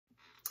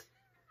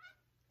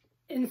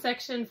In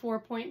section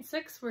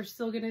 4.6, we're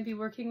still going to be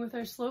working with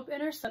our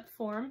slope-intercept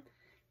form,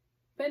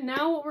 but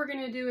now what we're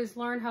going to do is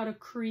learn how to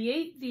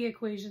create the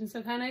equation.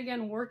 So kind of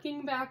again,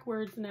 working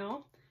backwards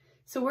now.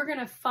 So we're going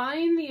to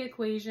find the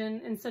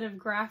equation instead of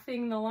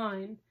graphing the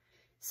line.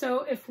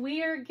 So if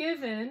we are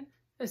given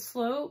a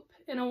slope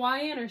and a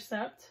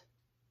y-intercept,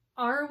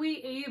 are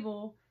we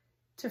able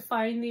to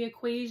find the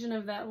equation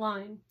of that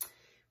line?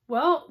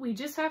 Well, we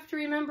just have to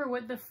remember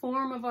what the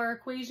form of our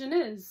equation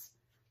is.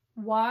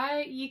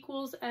 Y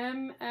equals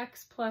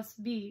mx plus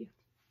b.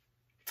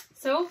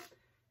 So,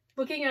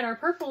 looking at our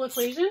purple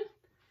equation,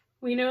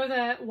 we know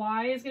that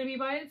y is going to be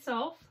by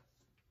itself.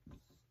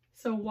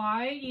 So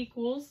y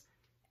equals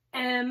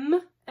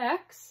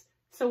mx.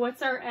 So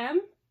what's our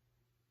m?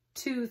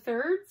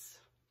 2/3.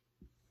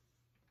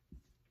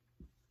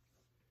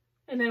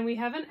 And then we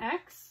have an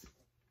x.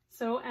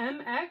 So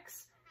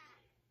mx.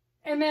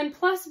 And then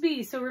plus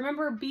b. So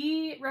remember,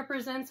 b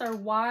represents our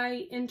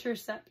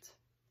y-intercept.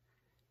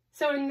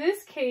 So in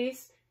this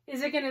case,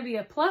 is it going to be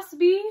a plus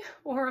b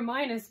or a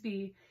minus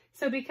b?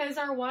 So because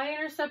our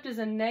y-intercept is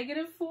a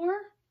 -4,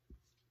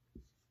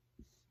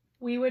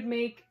 we would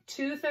make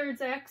 2/3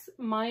 x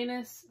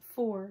minus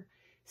 4.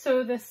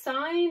 So the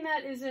sign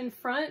that is in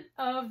front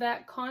of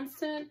that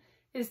constant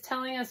is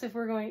telling us if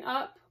we're going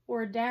up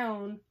or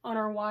down on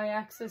our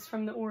y-axis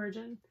from the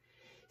origin.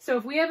 So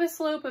if we have a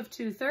slope of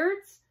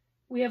 2/3,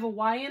 we have a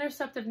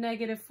y-intercept of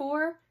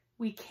 -4,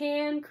 we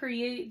can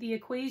create the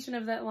equation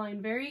of that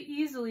line very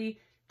easily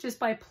just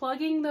by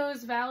plugging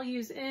those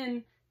values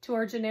in to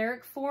our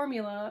generic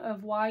formula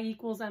of y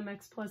equals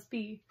mx plus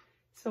b.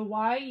 So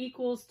y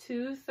equals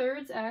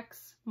 2/3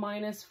 x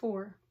minus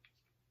 4.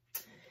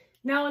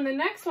 Now in the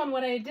next one,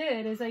 what I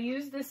did is I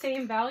used the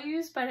same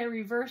values, but I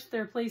reversed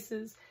their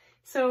places.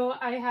 So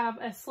I have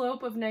a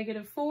slope of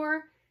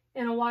 -4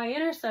 and a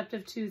y-intercept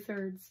of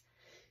 2/3.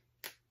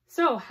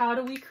 So how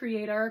do we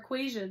create our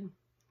equation?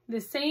 The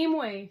same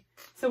way.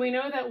 So we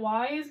know that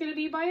y is going to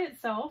be by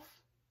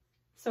itself.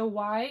 So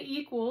y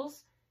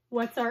equals,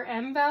 what's our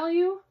m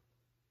value?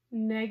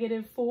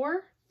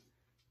 -4.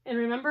 And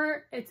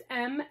remember, it's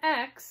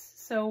mx,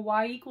 so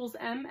y equals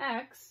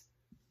mx.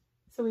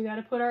 So we got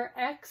to put our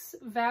x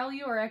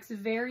value, or x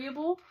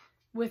variable,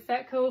 with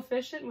that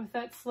coefficient, with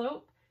that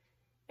slope.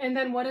 And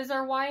then what is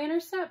our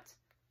y-intercept?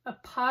 A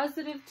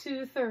positive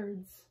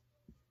 2/3.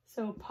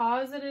 So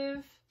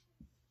positive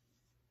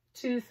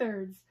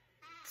 2/3.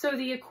 So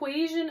the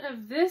equation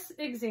of this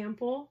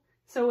example,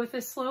 so with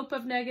a slope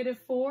of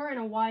 -4 and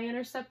a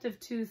y-intercept of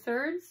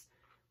 2/3,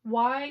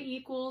 y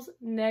equals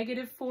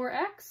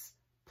 -4x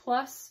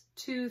plus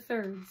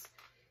 2/3.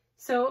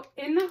 So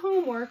in the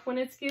homework, when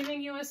it's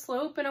giving you a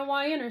slope and a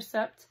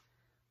y-intercept,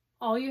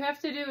 all you have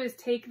to do is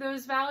take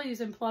those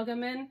values and plug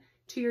them in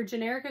to your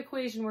generic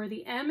equation where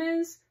the m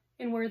is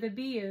and where the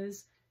b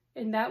is,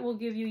 and that will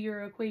give you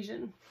your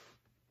equation.